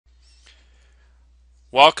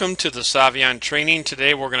Welcome to the Saivian training.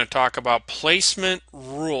 Today we're going to talk about placement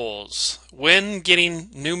rules. When getting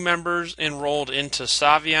new members enrolled into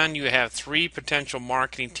Saivian, you have three potential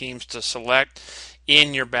marketing teams to select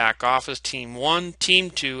in your back office: Team 1, Team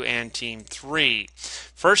 2, and Team 3.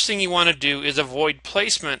 First thing you want to do is avoid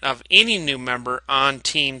placement of any new member on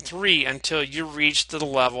Team 3 until you reach the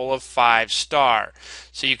level of 5-star.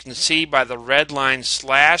 So you can see by the red line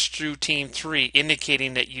slashed through Team 3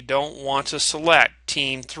 indicating that you don't want to select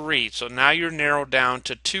Team 3. So now you're narrowed down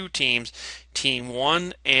to two teams, Team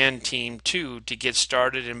 1 and Team 2, to get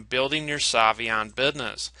started in building your Saivian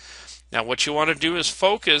business. Now what you want to do is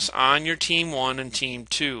focus on your Team 1 and Team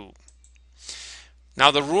 2. Now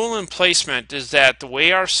the rule in placement is that the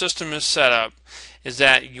way our system is set up is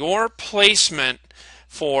that your placement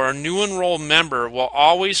for a new enrolled member will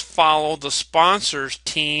always follow the sponsor's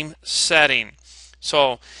team setting.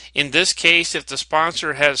 So in this case, if the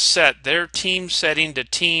sponsor has set their team setting to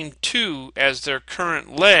Team 2 as their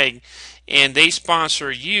current leg and they sponsor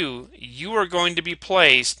you, you are going to be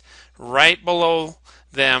placed right below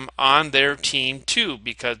them on their Team 2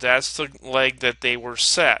 because that's the leg that they were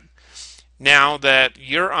set. Now that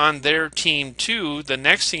you're on their Team 2, the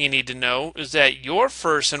next thing you need to know is that your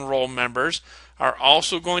first enrolled members are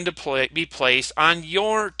also going to be placed on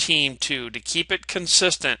your Team 2 to keep it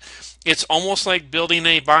consistent. It's almost like building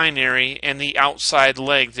a binary and the outside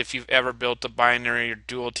legs if you've ever built a binary or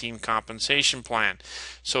dual team compensation plan.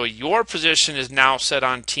 So your position is now set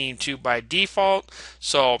on Team 2 by default.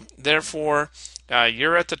 So therefore,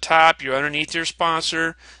 you're at the top, you're underneath your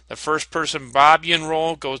sponsor. The first person, Bob, you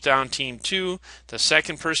enroll goes down Team 2. The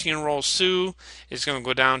second person you enroll, Sue, is going to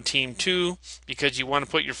go down Team 2 because you want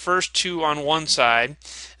to put your first two on one side.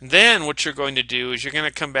 And then what you're going to do is you're going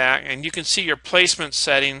to come back and you can see your placement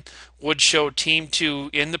setting would show Team 2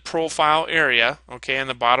 in the profile area, okay, in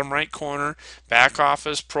the bottom right corner, back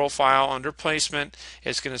office, profile, under placement.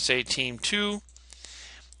 It's going to say Team 2.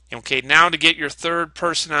 Okay, now to get your third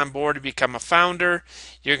person on board to become a founder,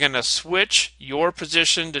 you're going to switch your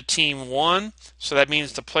position to Team 1. So that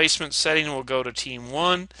means the placement setting will go to Team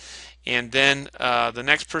 1. And then the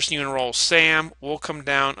next person you enroll, Sam, will come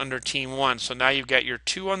down under Team 1. So now you've got your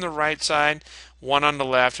two on the right side, one on the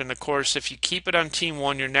left. And of course, if you keep it on Team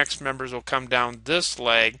 1, your next members will come down this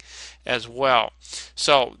leg as well.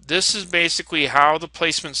 So this is basically how the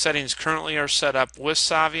placement settings currently are set up with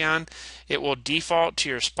Saivian. It will default to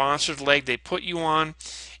your sponsored leg they put you on,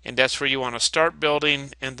 and that's where you want to start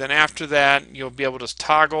building. And then after that, you'll be able to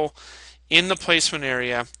toggle in the placement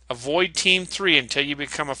area, avoid Team 3 until you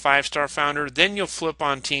become a 5-star founder. Then you'll flip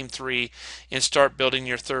on Team 3 and start building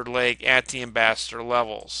your third leg at the ambassador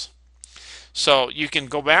levels. So you can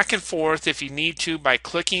go back and forth if you need to by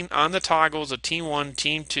clicking on the toggles of Team 1,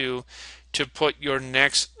 Team 2 to put your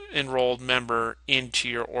next enrolled member into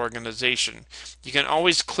your organization. You can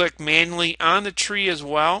always click manually on the tree as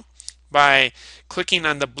well by clicking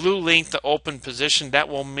on the blue link, the open position. That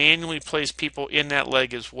will manually place people in that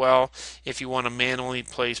leg as well if you want to manually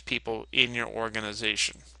place people in your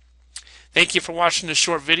organization. Thank you for watching this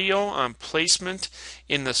short video on placement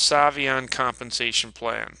in the Saivian compensation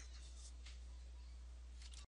plan.